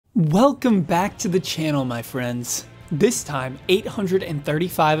Welcome back to the channel, my friends. This time,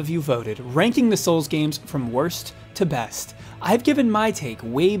 835 of you voted, ranking the Souls games from worst to best. I've given my take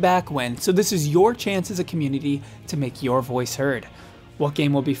way back when, so this is your chance as a community to make your voice heard. What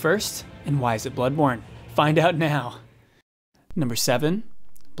game will be first, and why is it Bloodborne? Find out now. Number 7,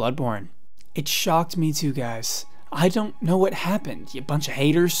 Bloodborne. It shocked me too, guys. I don't know what happened, you bunch of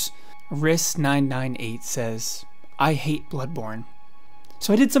haters. Riss998 says, I hate Bloodborne.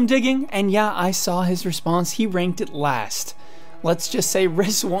 So I did some digging, and yeah, I saw his response. He ranked it last. Let's just say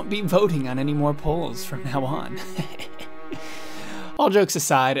Riss won't be voting on any more polls from now on. All jokes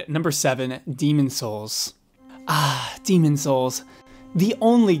aside, number 7, Demon Souls. Demon Souls. The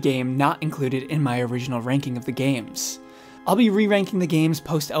only game not included in my original ranking of the games. I'll be re-ranking the games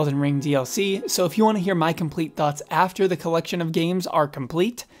post Elden Ring DLC, so if you want to hear my complete thoughts after the collection of games are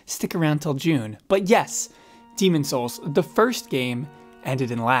complete, stick around till June. But yes, Demon Souls, the first game,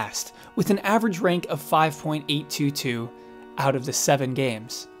 ended in last, with an average rank of 5.822 out of the 7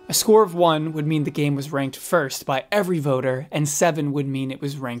 games. A score of 1 would mean the game was ranked first by every voter, and 7 would mean it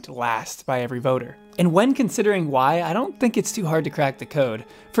was ranked last by every voter. And when considering why, I don't think it's too hard to crack the code.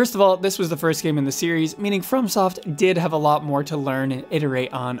 First of all, this was the first game in the series, meaning FromSoft did have a lot more to learn and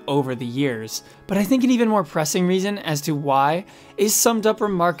iterate on over the years. But I think an even more pressing reason as to why is summed up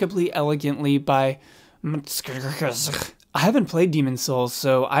remarkably elegantly by I haven't played Demon Souls,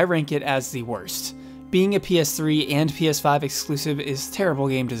 so I rank it as the worst. Being a PS3 and PS5 exclusive is terrible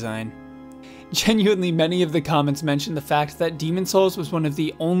game design. Genuinely, many of the comments mentioned the fact that Demon Souls was one of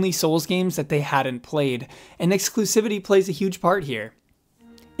the only Souls games that they hadn't played, and exclusivity plays a huge part here.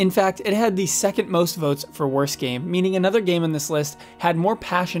 In fact, it had the second most votes for worst game, meaning another game on this list had more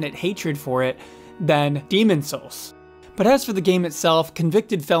passionate hatred for it than Demon Souls. But as for the game itself,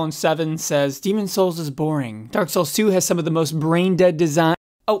 Convicted Felon 7 says, Demon Souls is boring. Dark Souls 2 has some of the most brain-dead design.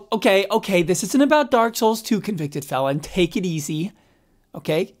 Oh, okay, this isn't about Dark Souls 2, Convicted Felon. Take it easy.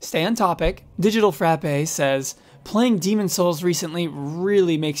 Okay, stay on topic. Digital Frappe says, playing Demon Souls recently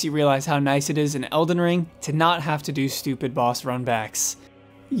really makes you realize how nice it is in Elden Ring to not have to do stupid boss runbacks.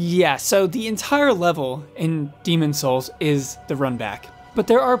 Yeah, so the entire level in Demon Souls is the runback. But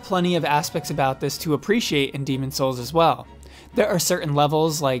there are plenty of aspects about this to appreciate in Demon Souls as well. There are certain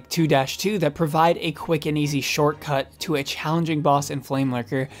levels like 2-2 that provide a quick and easy shortcut to a challenging boss in Flame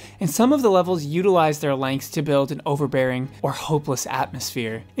Lurker, and some of the levels utilize their lengths to build an overbearing or hopeless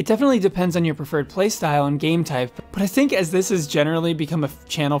atmosphere. It definitely depends on your preferred playstyle and game type, but I think as this has generally become a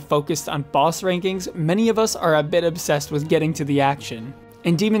channel focused on boss rankings, many of us are a bit obsessed with getting to the action.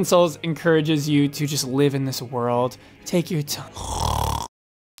 And Demon Souls encourages you to just live in this world, take your time.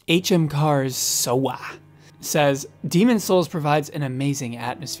 HM Cars Soa says, Demon Souls provides an amazing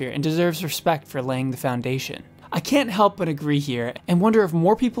atmosphere and deserves respect for laying the foundation. I can't help but agree here and wonder if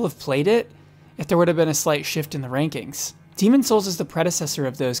more people have played it, if there would have been a slight shift in the rankings. Demon Souls is the predecessor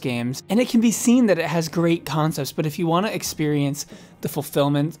of those games, and it can be seen that it has great concepts, but if you want to experience the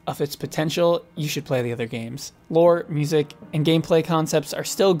fulfillment of its potential, you should play the other games. Lore, music, and gameplay concepts are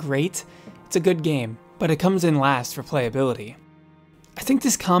still great. It's a good game, but it comes in last for playability. I think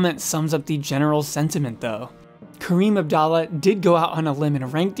this comment sums up the general sentiment though. Kareem Abdallah did go out on a limb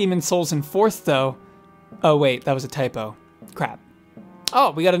and rank Demon Souls in 4th though. Oh wait, that was a typo. Crap.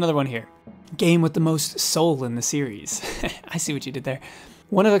 Oh, we got another one here. Game with the most soul in the series. I see what you did there.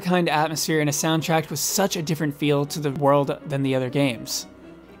 One-of-a-kind atmosphere and a soundtrack with such a different feel to the world than the other games.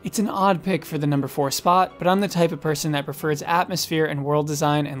 It's an odd pick for the number 4 spot, but I'm the type of person that prefers atmosphere and world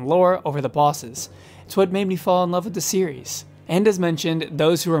design and lore over the bosses. It's what made me fall in love with the series. And as mentioned,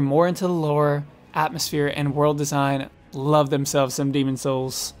 those who are more into the lore, atmosphere, and world design love themselves some Demon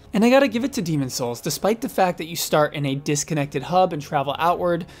Souls. And I gotta give it to Demon Souls, despite the fact that you start in a disconnected hub and travel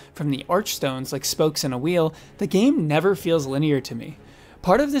outward from the archstones like spokes in a wheel, the game never feels linear to me.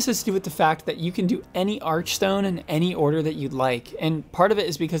 Part of this has to do with the fact that you can do any archstone in any order that you'd like, and part of it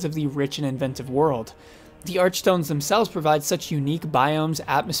is because of the rich and inventive world. The archstones themselves provide such unique biomes,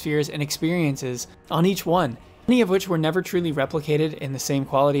 atmospheres, and experiences on each one, many of which were never truly replicated in the same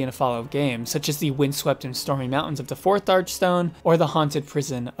quality in a follow-up game, such as the windswept and stormy mountains of the 4th Archstone, or the haunted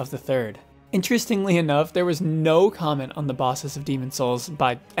prison of the 3rd. Interestingly enough, there was no comment on the bosses of Demon Souls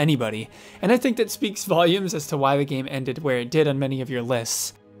by anybody, and I think that speaks volumes as to why the game ended where it did on many of your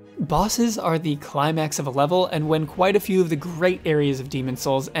lists. Bosses are the climax of a level, and when quite a few of the great areas of Demon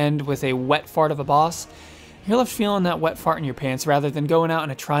Souls end with a wet fart of a boss, you're left feeling that wet fart in your pants rather than going out in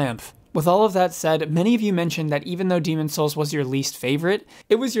a triumph. With all of that said, many of you mentioned that even though Demon Souls was your least favorite,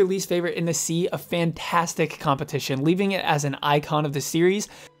 it was your least favorite in a sea of fantastic competition, leaving it as an icon of the series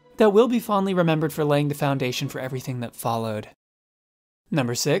that will be fondly remembered for laying the foundation for everything that followed.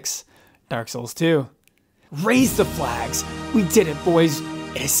 Number 6, Dark Souls 2. Raise the flags! We did it, boys!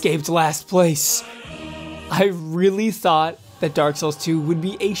 It escaped last place! I really thought that Dark Souls 2 would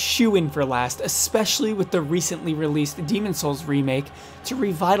be a shoo-in for last, especially with the recently released Demon Souls remake to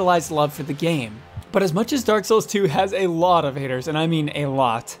revitalize love for the game. But as much as Dark Souls 2 has a lot of haters, and I mean a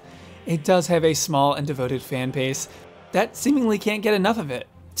lot, it does have a small and devoted fan base that seemingly can't get enough of it.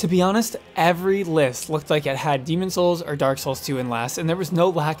 To be honest, every list looked like it had Demon Souls or Dark Souls 2 in last, and there was no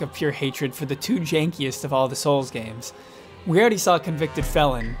lack of pure hatred for the two jankiest of all the Souls games. We already saw Convicted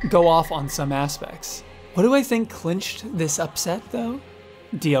Felon go off on some aspects. What do I think clinched this upset, though?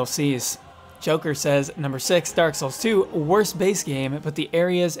 DLCs. Joker says, number 6, Dark Souls 2, worst base game, but the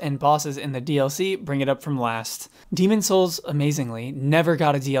areas and bosses in the DLC bring it up from last. Demon Souls, amazingly, never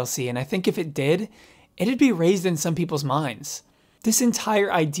got a DLC, and I think if it did, it'd be raised in some people's minds. This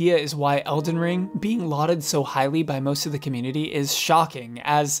entire idea is why Elden Ring, being lauded so highly by most of the community, is shocking,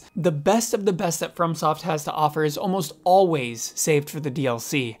 as the best of the best that FromSoft has to offer is almost always saved for the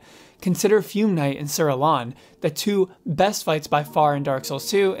DLC. Consider Fume Knight and Sur Elan, the two best fights by far in Dark Souls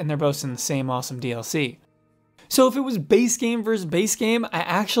 2, and they're both in the same awesome DLC. So if it was base game versus base game, I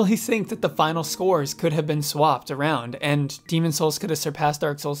actually think that the final scores could have been swapped around, and Demon Souls could have surpassed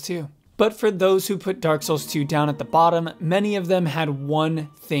Dark Souls 2. But for those who put Dark Souls 2 down at the bottom, many of them had one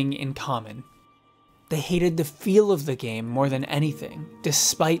thing in common. They hated the feel of the game more than anything,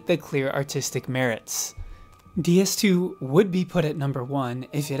 despite the clear artistic merits. DS2 would be put at number 1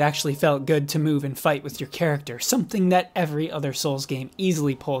 if it actually felt good to move and fight with your character, something that every other Souls game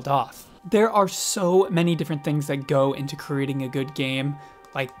easily pulled off. There are so many different things that go into creating a good game,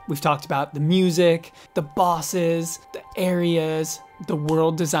 like we've talked about the music, the bosses, the areas, the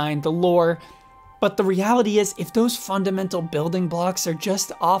world design, the lore. But the reality is, if those fundamental building blocks are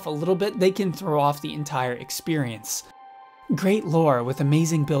just off a little bit, they can throw off the entire experience. Great lore with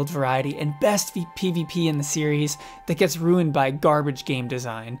amazing build variety and best PvP in the series that gets ruined by garbage game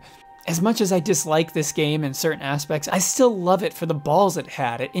design. As much as I dislike this game in certain aspects, I still love it for the balls it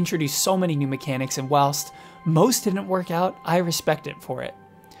had. It introduced so many new mechanics, and whilst most didn't work out, I respect it for it.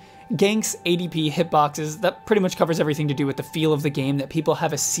 Ganks, ADP, hitboxes, that pretty much covers everything to do with the feel of the game that people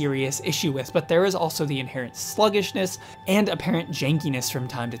have a serious issue with, but there is also the inherent sluggishness and apparent jankiness from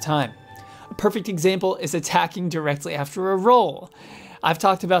time to time. A perfect example is attacking directly after a roll. I've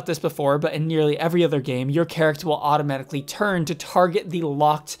talked about this before, but in nearly every other game, your character will automatically turn to target the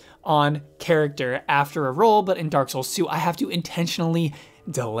locked on character after a roll, but in Dark Souls 2, I have to intentionally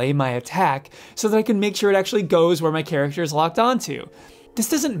delay my attack so that I can make sure it actually goes where my character is locked onto. This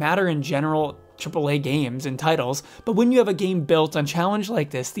doesn't matter in general AAA games and titles, but when you have a game built on challenge like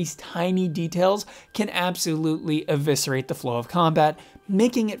this, these tiny details can absolutely eviscerate the flow of combat,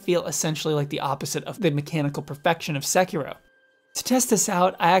 making it feel essentially like the opposite of the mechanical perfection of Sekiro. To test this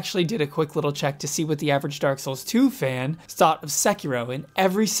out, I actually did a quick little check to see what the average Dark Souls 2 fan thought of Sekiro, and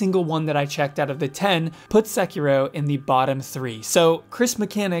every single one that I checked out of the 10 put Sekiro in the bottom 3. So crisp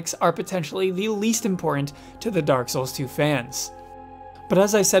mechanics are potentially the least important to the Dark Souls 2 fans. But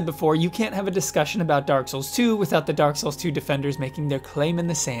as I said before, you can't have a discussion about Dark Souls 2 without the Dark Souls 2 defenders making their claim in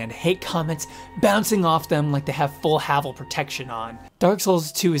the sand, hate comments bouncing off them like they have full Havel protection on. Dark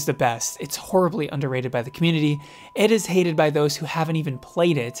Souls 2 is the best. It's horribly underrated by the community. It is hated by those who haven't even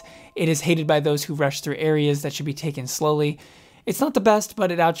played it. It is hated by those who rush through areas that should be taken slowly. It's not the best, but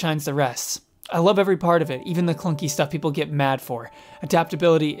it outshines the rest. I love every part of it, even the clunky stuff people get mad for.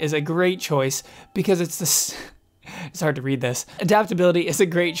 Adaptability is a great choice because it's hard to read this. Adaptability is a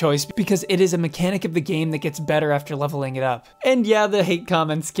great choice because it is a mechanic of the game that gets better after leveling it up. And yeah, the hate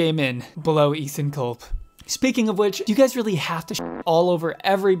comments came in below Ethan Culp. Speaking of which, do you guys really have to all over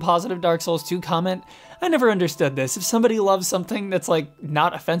every positive Dark Souls 2 comment? I never understood this. If somebody loves something that's like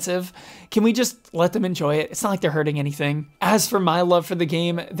not offensive, can we just let them enjoy it? It's not like they're hurting anything. As for my love for the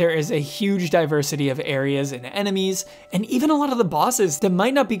game, there is a huge diversity of areas and enemies, and even a lot of the bosses that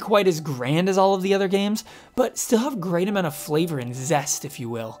might not be quite as grand as all of the other games, but still have great amount of flavor and zest, if you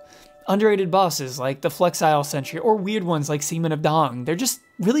will. Underrated bosses like the Flexile Sentry or weird ones like Seaman of Dong, they're just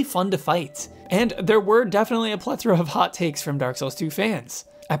really fun to fight. And there were definitely a plethora of hot takes from Dark Souls 2 fans.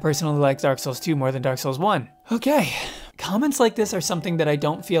 I personally like Dark Souls 2 more than Dark Souls 1. Okay, comments like this are something that I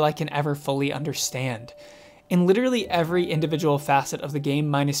don't feel I can ever fully understand. In literally every individual facet of the game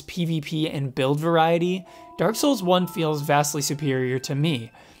minus PvP and build variety, Dark Souls 1 feels vastly superior to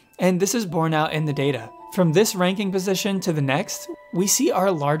me. And this is borne out in the data. From this ranking position to the next, we see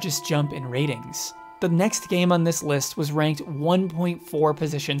our largest jump in ratings. The next game on this list was ranked 1.4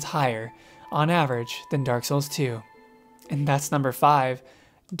 positions higher, on average, than Dark Souls 2. And that's number 5,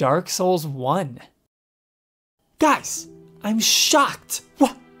 Dark Souls 1. Guys, I'm shocked.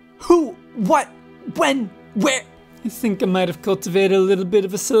 What? Who? What? When? Where? I think I might have cultivated a little bit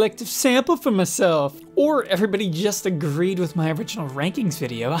of a selective sample for myself. Or everybody just agreed with my original rankings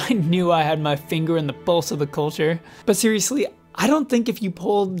video. I knew I had my finger in the pulse of the culture. But seriously, I don't think if you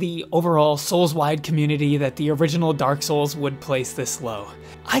polled the overall Souls-wide community that the original Dark Souls would place this low.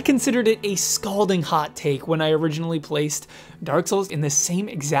 I considered it a scalding hot take when I originally placed Dark Souls in the same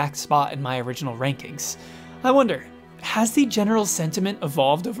exact spot in my original rankings. I wonder, has the general sentiment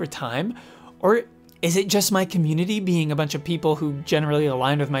evolved over time? Or is it just my community being a bunch of people who generally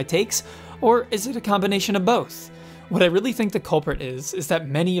align with my takes? Or is it a combination of both? What I really think the culprit is that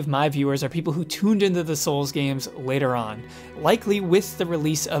many of my viewers are people who tuned into the Souls games later on, likely with the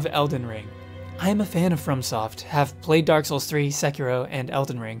release of Elden Ring. I am a fan of FromSoft, have played Dark Souls 3, Sekiro, and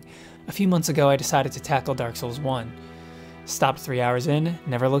Elden Ring. A few months ago I decided to tackle Dark Souls 1. Stopped 3 hours in,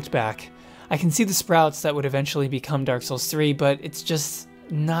 never looked back. I can see the sprouts that would eventually become Dark Souls 3, but it's just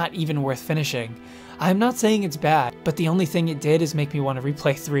not even worth finishing. I'm not saying it's bad, but the only thing it did is make me want to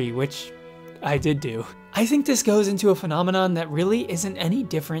replay 3, which I did do. I think this goes into a phenomenon that really isn't any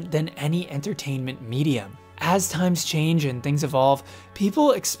different than any entertainment medium. As times change and things evolve,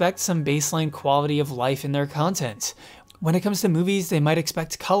 people expect some baseline quality of life in their content. When it comes to movies, they might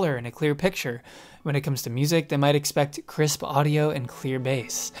expect color and a clear picture. When it comes to music, they might expect crisp audio and clear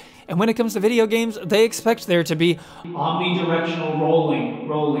bass. And when it comes to video games, they expect there to be omnidirectional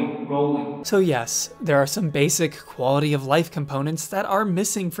rolling. So yes, there are some basic quality of life components that are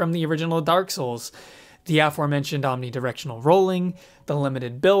missing from the original Dark Souls. The aforementioned omnidirectional rolling, the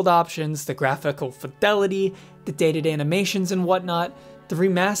limited build options, the graphical fidelity, the dated animations and whatnot. The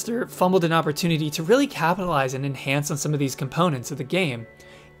remaster fumbled an opportunity to really capitalize and enhance on some of these components of the game.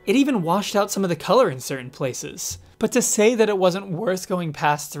 It even washed out some of the color in certain places. But to say that it wasn't worth going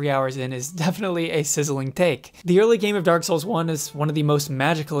past 3 hours in is definitely a sizzling take. The early game of Dark Souls 1 is one of the most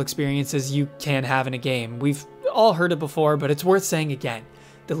magical experiences you can have in a game. We've all heard it before, but it's worth saying again.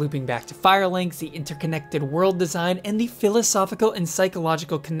 The looping back to Firelink, the interconnected world design, and the philosophical and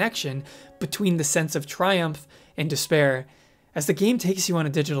psychological connection between the sense of triumph and despair, as the game takes you on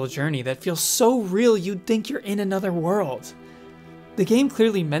a digital journey that feels so real you'd think you're in another world. The game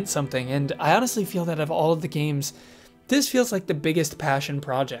clearly meant something, and I honestly feel that of all of the games, this feels like the biggest passion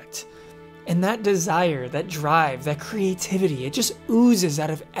project. And that desire, that drive, that creativity, it just oozes out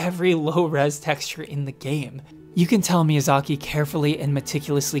of every low-res texture in the game. You can tell Miyazaki carefully and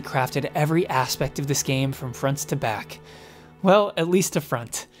meticulously crafted every aspect of this game from front to back. Well, at least to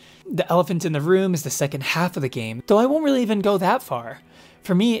front. The elephant in the room is the second half of the game, though I won't really even go that far.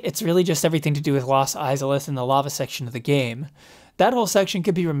 For me, it's really just everything to do with Lost Izalith and the lava section of the game. That whole section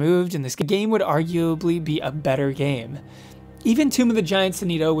could be removed and this game would arguably be a better game. Even Tomb of the Giant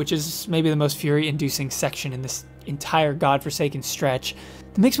Sunito, which is maybe the most fury-inducing section in this entire godforsaken stretch,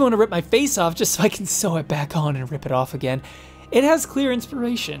 that makes me want to rip my face off just so I can sew it back on and rip it off again. It has clear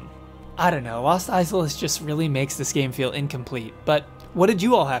inspiration. I don't know, Lost Izalith just really makes this game feel incomplete, but what did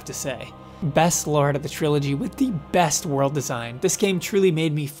you all have to say? Best lore out of the trilogy with the best world design. This game truly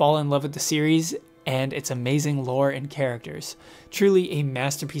made me fall in love with the series and its amazing lore and characters. Truly a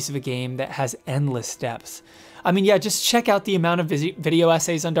masterpiece of a game that has endless depth. I mean, yeah, just check out the amount of video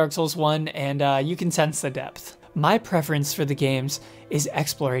essays on Dark Souls 1 and you can sense the depth. My preference for the games is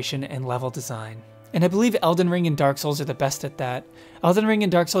exploration and level design. And I believe Elden Ring and Dark Souls are the best at that. Elden Ring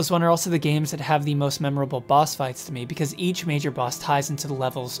and Dark Souls 1 are also the games that have the most memorable boss fights to me because each major boss ties into the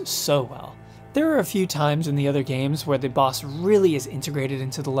levels so well. There are a few times in the other games where the boss really is integrated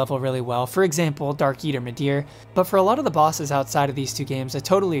into the level really well, for example, Dark Eater Midir, but for a lot of the bosses outside of these two games, I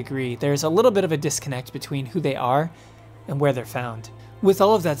totally agree, there's a little bit of a disconnect between who they are and where they're found. With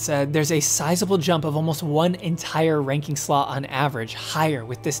all of that said, there's a sizable jump of almost one entire ranking slot on average higher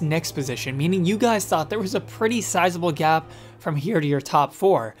with this next position, meaning you guys thought there was a pretty sizable gap from here to your top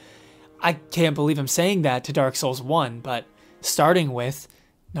 4. I can't believe I'm saying that to Dark Souls 1, but starting with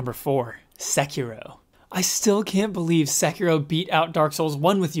number 4. Sekiro. I still can't believe Sekiro beat out Dark Souls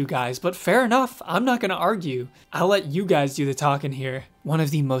 1 with you guys, but fair enough, I'm not gonna argue. I'll let you guys do the talking here. One of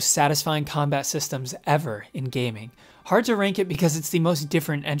the most satisfying combat systems ever in gaming. Hard to rank it because it's the most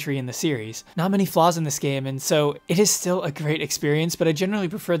different entry in the series. Not many flaws in this game, and so it is still a great experience, but I generally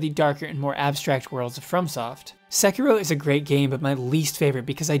prefer the darker and more abstract worlds of FromSoft. Sekiro is a great game, but my least favorite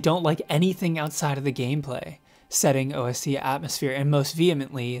because I don't like anything outside of the gameplay. Setting, OST, atmosphere, and most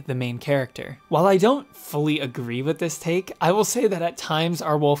vehemently, the main character. While I don't fully agree with this take, I will say that at times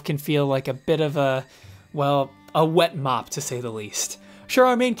our wolf can feel like a bit of a, well, a wet mop to say the least. Sure,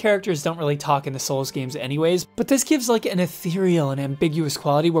 our main characters don't really talk in the Souls games anyways, but this gives like an ethereal and ambiguous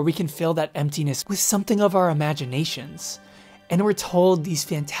quality where we can fill that emptiness with something of our imaginations. and we're told these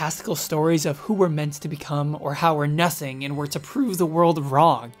fantastical stories of who we're meant to become or how we're nothing and we're to prove the world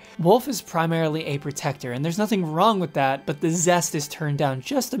wrong. Wolf is primarily a protector, and there's nothing wrong with that, but the zest is turned down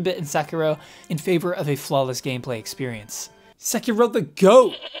just a bit in Sekiro in favor of a flawless gameplay experience. Sekiro the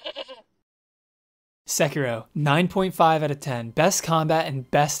GOAT! Sekiro, 9.5 out of 10. Best combat and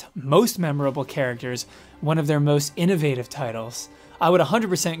best, most memorable characters, one of their most innovative titles. I would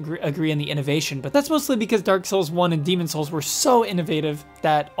 100% agree on the innovation, but that's mostly because Dark Souls 1 and Demon Souls were so innovative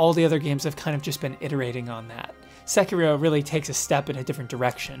that all the other games have kind of just been iterating on that. Sekiro really takes a step in a different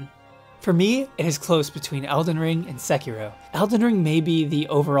direction. For me, it is close between Elden Ring and Sekiro. Elden Ring may be the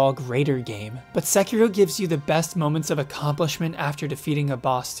overall greater game, but Sekiro gives you the best moments of accomplishment after defeating a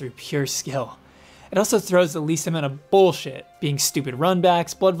boss through pure skill. It also throws the least amount of bullshit, being stupid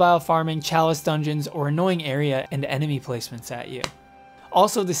runbacks, blood vial farming, chalice dungeons, or annoying area and enemy placements at you.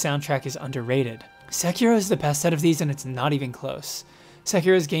 Also, the soundtrack is underrated. Sekiro is the best out of these, and it's not even close.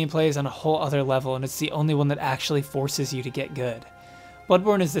 Sekiro's gameplay is on a whole other level, and it's the only one that actually forces you to get good.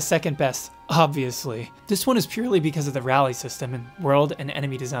 Bloodborne is the second best, obviously. This one is purely because of the rally system and world and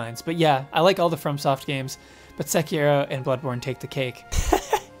enemy designs, but yeah, I like all the FromSoft games, but Sekiro and Bloodborne take the cake.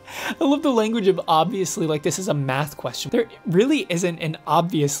 I love the language of obviously, like this is a math question. There really isn't an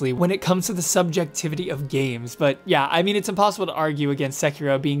obviously when it comes to the subjectivity of games, but yeah, I mean, it's impossible to argue against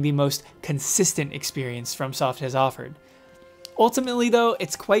Sekiro being the most consistent experience FromSoft has offered. Ultimately though,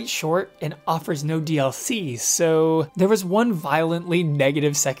 it's quite short and offers no DLC, so there was one violently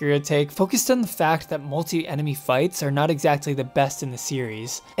negative Sekiro take focused on the fact that multi-enemy fights are not exactly the best in the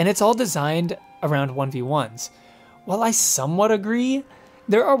series, and it's all designed around 1v1s. While I somewhat agree,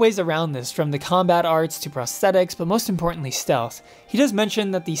 there are ways around this, from the combat arts to prosthetics, but most importantly stealth. He does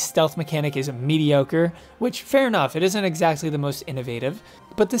mention that the stealth mechanic is mediocre, which fair enough, it isn't exactly the most innovative,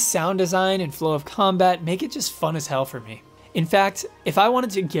 but the sound design and flow of combat make it just fun as hell for me. In fact, if I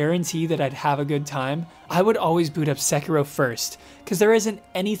wanted to guarantee that I'd have a good time, I would always boot up Sekiro first, because there isn't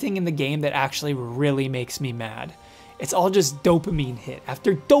anything in the game that actually really makes me mad. It's all just dopamine hit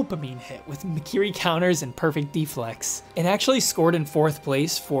after dopamine hit with Mikiri counters and perfect deflex. It actually scored in 4th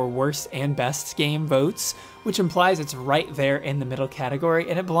place for worst and best game votes, which implies it's right there in the middle category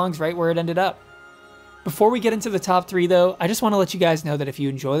and it belongs right where it ended up. Before we get into the top 3 though, I just want to let you guys know that if you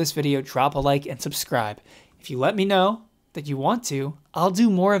enjoy this video, drop a like and subscribe. If you let me know that you want to, I'll do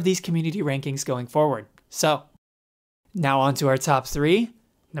more of these community rankings going forward. So, now on to our top 3.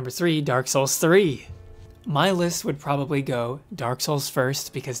 Number 3, Dark Souls 3. My list would probably go Dark Souls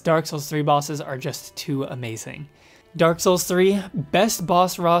first because Dark Souls 3 bosses are just too amazing. Dark Souls 3, best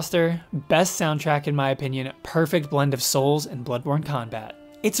boss roster, best soundtrack in my opinion, perfect blend of Souls and Bloodborne combat.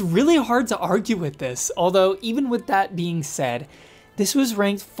 It's really hard to argue with this, although even with that being said, this was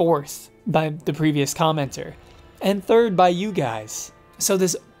ranked 4th by the previous commenter, and 3rd by you guys. So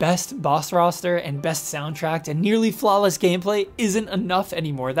this best boss roster and best soundtrack and nearly flawless gameplay isn't enough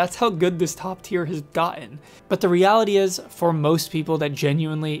anymore. That's how good this top tier has gotten. But the reality is, for most people, that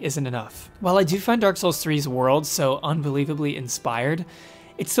genuinely isn't enough. While I do find Dark Souls 3's world so unbelievably inspired,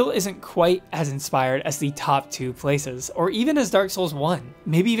 it still isn't quite as inspired as the top 2 places, or even as Dark Souls 1,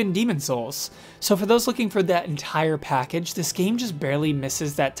 maybe even Demon Souls. So for those looking for that entire package, this game just barely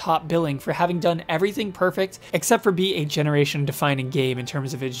misses that top billing for having done everything perfect except for be a generation-defining game in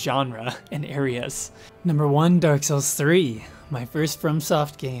terms of its genre and areas. Number 1, Dark Souls 3, my first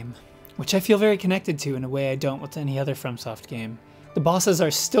FromSoft game, which I feel very connected to in a way I don't with any other FromSoft game. The bosses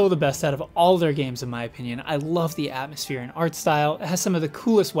are still the best out of all their games in my opinion. I love the atmosphere and art style, it has some of the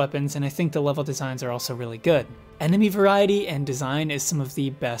coolest weapons, and I think the level designs are also really good. Enemy variety and design is some of the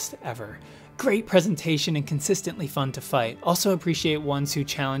best ever. Great presentation and consistently fun to fight. Also appreciate ones who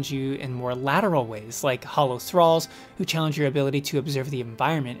challenge you in more lateral ways, like Hollow Thralls, who challenge your ability to observe the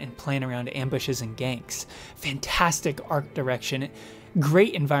environment and plan around ambushes and ganks. Fantastic art direction,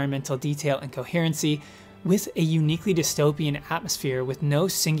 great environmental detail and coherency, with a uniquely dystopian atmosphere with no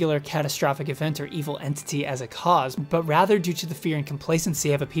singular catastrophic event or evil entity as a cause, but rather due to the fear and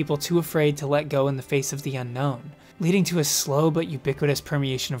complacency of a people too afraid to let go in the face of the unknown, leading to a slow but ubiquitous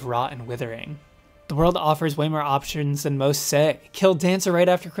permeation of rot and withering. The world offers way more options than most say. Kill Dancer right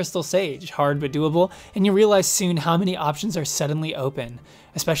after Crystal Sage, hard but doable, and you realize soon how many options are suddenly open,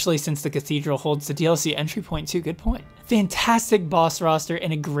 especially since the Cathedral holds the DLC entry point too, good point. Fantastic boss roster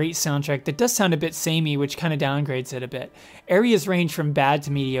and a great soundtrack that does sound a bit samey, which kind of downgrades it a bit. Areas range from bad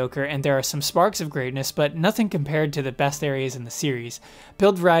to mediocre, and there are some sparks of greatness, but nothing compared to the best areas in the series.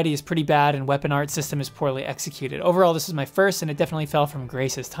 Build variety is pretty bad, and weapon art system is poorly executed. Overall, this is my first, and it definitely fell from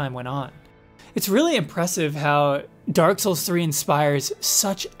grace as time went on. It's really impressive how Dark Souls 3 inspires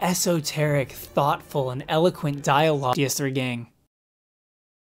such esoteric, thoughtful, and eloquent dialogue. PS3 gang.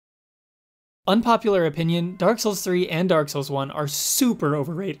 Unpopular opinion, Dark Souls 3 and Dark Souls 1 are super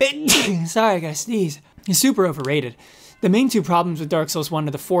overrated. Sorry, I gotta sneeze. It's super overrated. The main two problems with Dark Souls 1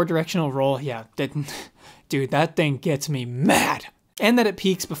 are the 4-directional roll. Yeah, dude, that thing gets me mad. And that it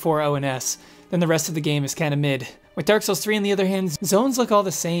peaks before ONS. Then the rest of the game is kinda mid. With Dark Souls 3 on the other hand, zones look all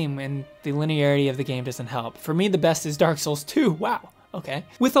the same and the linearity of the game doesn't help. For me, the best is Dark Souls 2, wow. Okay.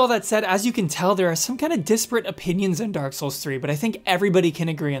 With all that said, as you can tell, there are some kind of disparate opinions on Dark Souls 3, but I think everybody can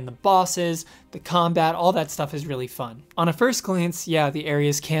agree on the bosses, the combat, all that stuff is really fun. On a first glance, yeah, the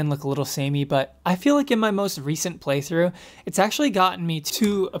areas can look a little samey, but I feel like in my most recent playthrough, it's actually gotten me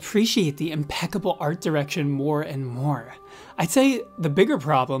to appreciate the impeccable art direction more and more. I'd say the bigger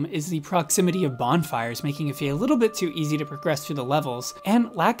problem is the proximity of bonfires, making it feel a little bit too easy to progress through the levels,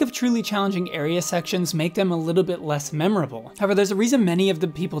 and lack of truly challenging area sections make them a little bit less memorable. However, there's a reason many of the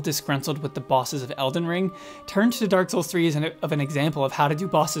people disgruntled with the bosses of Elden Ring turned to Dark Souls 3 as an example of how to do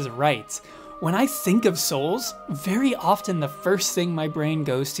bosses right. When I think of Souls, very often the first thing my brain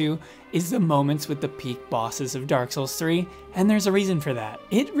goes to is the moments with the peak bosses of Dark Souls 3, and there's a reason for that.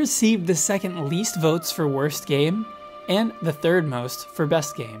 It received the second least votes for worst game, and the third most for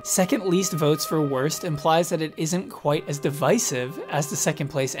best game. Second least votes for worst implies that it isn't quite as divisive as the second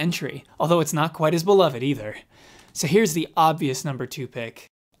place entry, although it's not quite as beloved either. So here's the obvious number 2 pick.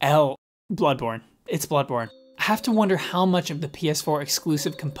 Bloodborne. It's Bloodborne. I have to wonder how much of the PS4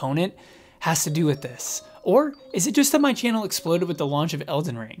 exclusive component has to do with this. Or is it just that my channel exploded with the launch of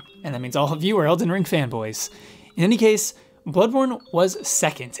Elden Ring? And that means all of you are Elden Ring fanboys. In any case, Bloodborne was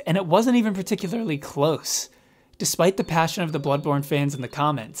second, and it wasn't even particularly close, despite the passion of the Bloodborne fans in the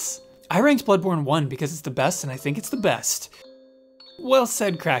comments. I ranked Bloodborne 1 because it's the best, and I think it's the best. Well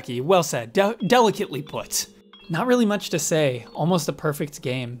said, Cracky, well said, delicately put. Not really much to say, almost a perfect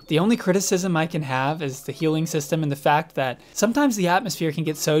game. The only criticism I can have is the healing system and the fact that sometimes the atmosphere can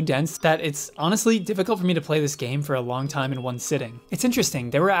get so dense that it's honestly difficult for me to play this game for a long time in one sitting. It's interesting,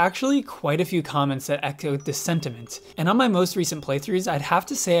 there were actually quite a few comments that echoed this sentiment, and on my most recent playthroughs, I'd have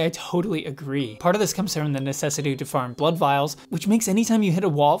to say I totally agree. Part of this comes from the necessity to farm blood vials, which makes any time you hit a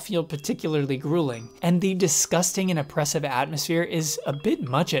wall feel particularly grueling, and the disgusting and oppressive atmosphere is a bit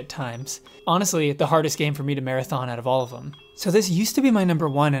much at times. Honestly, the hardest game for me to marathon out of all of them. So this used to be my number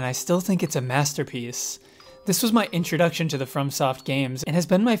 1, and I still think it's a masterpiece. This was my introduction to the FromSoft games, and has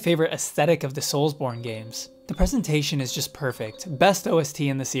been my favorite aesthetic of the Soulsborne games. The presentation is just perfect, best OST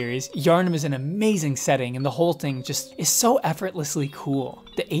in the series, Yharnam is an amazing setting, and the whole thing just is so effortlessly cool.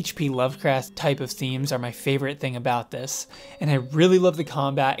 The H.P. Lovecraft type of themes are my favorite thing about this, and I really love the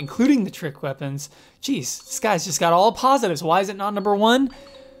combat, including the trick weapons. Jeez, this guy's just got all positives, why is it not number 1?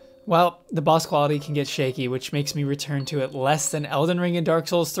 Well, the boss quality can get shaky, which makes me return to it less than Elden Ring and Dark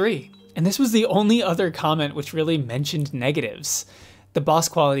Souls 3. And this was the only other comment which really mentioned negatives, the boss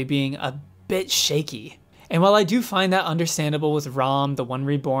quality being a bit shaky. And while I do find that understandable with Rom, the One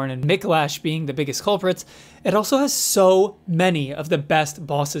Reborn, and Miklash being the biggest culprits, it also has so many of the best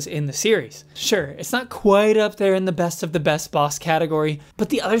bosses in the series. Sure, it's not quite up there in the best of the best boss category, but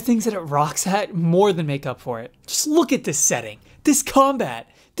the other things that it rocks at more than make up for it. Just look at this setting, this combat,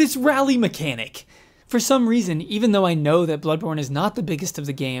 this rally mechanic. For some reason, even though I know that Bloodborne is not the biggest of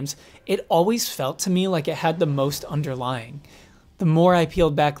the games, it always felt to me like it had the most underlying. The more I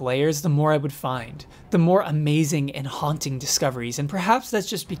peeled back layers, the more I would find. The more amazing and haunting discoveries, and perhaps that's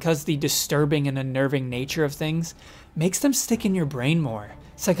just because the disturbing and unnerving nature of things makes them stick in your brain more.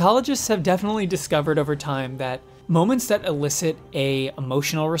 Psychologists have definitely discovered over time that moments that elicit an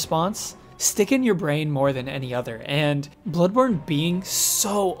emotional response stick in your brain more than any other, and Bloodborne being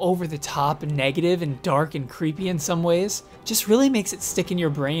so over the top negative and dark and creepy in some ways just really makes it stick in your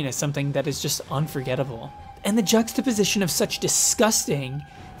brain as something that is just unforgettable. And the juxtaposition of such disgusting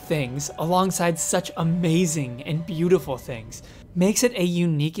things alongside such amazing and beautiful things makes it a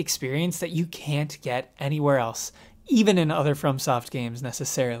unique experience that you can't get anywhere else, even in other FromSoft games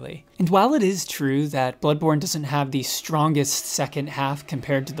necessarily. And while it is true that Bloodborne doesn't have the strongest second half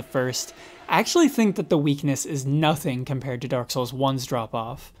compared to the first, I actually think that the weakness is nothing compared to Dark Souls 1's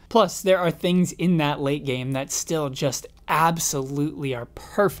drop-off. Plus, there are things in that late game that still just absolutely are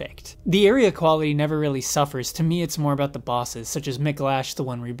perfect. The area quality never really suffers. To me, it's more about the bosses, such as Miklash, the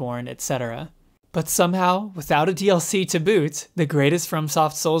One Reborn, etc. But somehow, without a DLC to boot, the greatest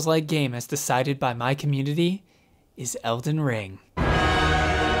FromSoft Souls-like game as decided by my community is Elden Ring.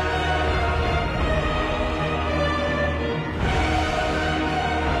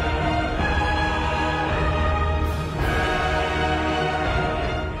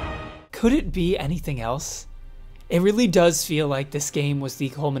 Could it be anything else? It really does feel like this game was the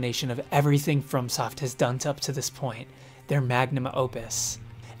culmination of everything FromSoft has done up to this point, their magnum opus.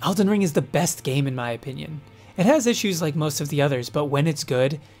 Elden Ring is the best game in my opinion. It has issues like most of the others, but when it's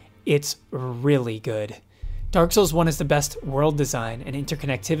good, it's really good. Dark Souls 1 is the best world design and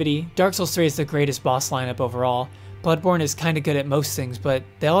interconnectivity. Dark Souls 3 is the greatest boss lineup overall. Bloodborne is kinda good at most things, but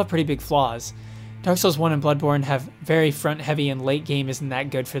they all have pretty big flaws. Dark Souls 1 and Bloodborne have very front heavy and late game isn't that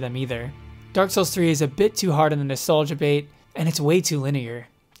good for them either. Dark Souls 3 is a bit too hard on the nostalgia bait, and it's way too linear.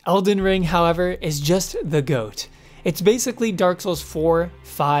 Elden Ring, however, is just the GOAT. It's basically Dark Souls 4,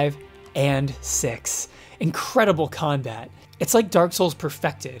 5, and 6. Incredible combat. It's like Dark Souls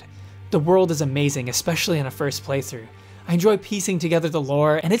perfected. The world is amazing, especially in a first playthrough. I enjoy piecing together the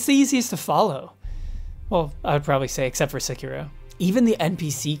lore, and it's the easiest to follow. Well, I would probably say except for Sekiro. Even the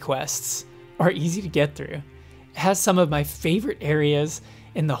NPC quests are easy to get through. It has some of my favorite areas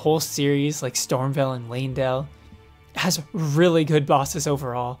in the whole series, like Stormvale and Lanedale. It has really good bosses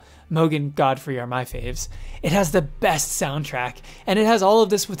overall. Mogan, Godfrey are my faves. It has the best soundtrack, and it has all of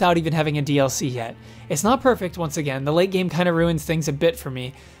this without even having a DLC yet. It's not perfect, once again, the late game kind of ruins things a bit for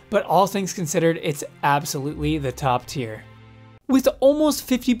me, but all things considered, it's absolutely the top tier. With almost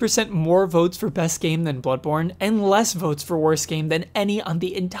 50% more votes for best game than Bloodborne, and less votes for worst game than any on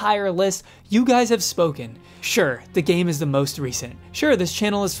the entire list, you guys have spoken. Sure, the game is the most recent. Sure, this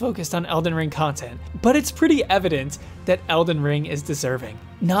channel is focused on Elden Ring content, but it's pretty evident that Elden Ring is deserving.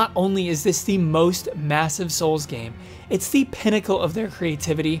 Not only is this the most massive Souls game, it's the pinnacle of their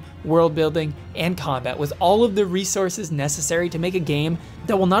creativity, world building, and combat, with all of the resources necessary to make a game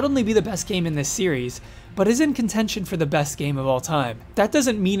that will not only be the best game in this series, but is in contention for the best game of all time. That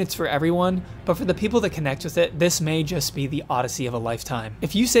doesn't mean it's for everyone, but for the people that connect with it, this may just be the odyssey of a lifetime.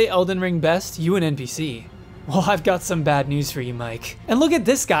 If you say Elden Ring best, you an NPC. Well, I've got some bad news for you, Mike. And look at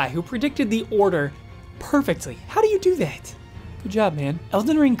this guy who predicted the order perfectly. How do you do that? Good job, man.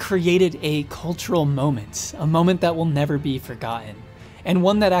 Elden Ring created a cultural moment, a moment that will never be forgotten, and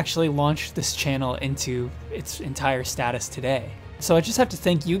one that actually launched this channel into its entire status today. So I just have to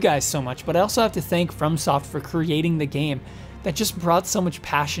thank you guys so much, but I also have to thank FromSoft for creating the game that just brought so much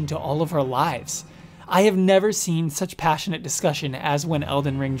passion to all of our lives. I have never seen such passionate discussion as when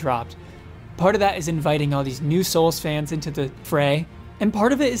Elden Ring dropped. Part of that is inviting all these new Souls fans into the fray, and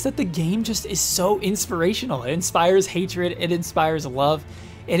part of it is that the game just is so inspirational. It inspires hatred, it inspires love,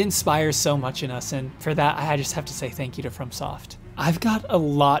 it inspires so much in us, and for that I just have to say thank you to FromSoft. I've got a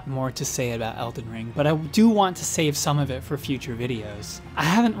lot more to say about Elden Ring, but I do want to save some of it for future videos. I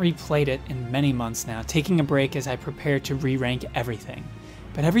haven't replayed it in many months now, taking a break as I prepare to re-rank everything.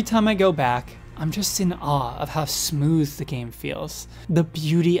 But every time I go back, I'm just in awe of how smooth the game feels, the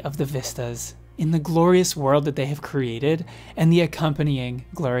beauty of the vistas, in the glorious world that they have created, and the accompanying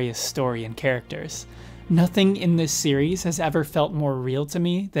glorious story and characters. Nothing in this series has ever felt more real to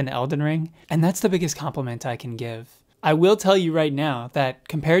me than Elden Ring, and that's the biggest compliment I can give. I will tell you right now that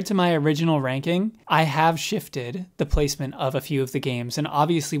compared to my original ranking, I have shifted the placement of a few of the games, and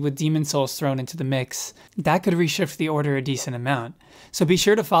obviously with Demon Souls thrown into the mix, that could reshift the order a decent amount. So be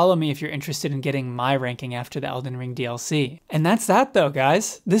sure to follow me if you're interested in getting my ranking after the Elden Ring DLC. And that's that though,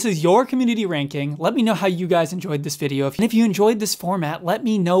 guys. This is your community ranking. Let me know how you guys enjoyed this video. And if you enjoyed this format, let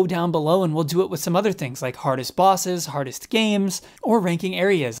me know down below and we'll do it with some other things like hardest bosses, hardest games, or ranking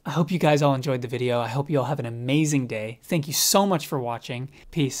areas. I hope you guys all enjoyed the video. I hope you all have an amazing day. Thank you so much for watching.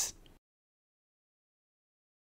 Peace.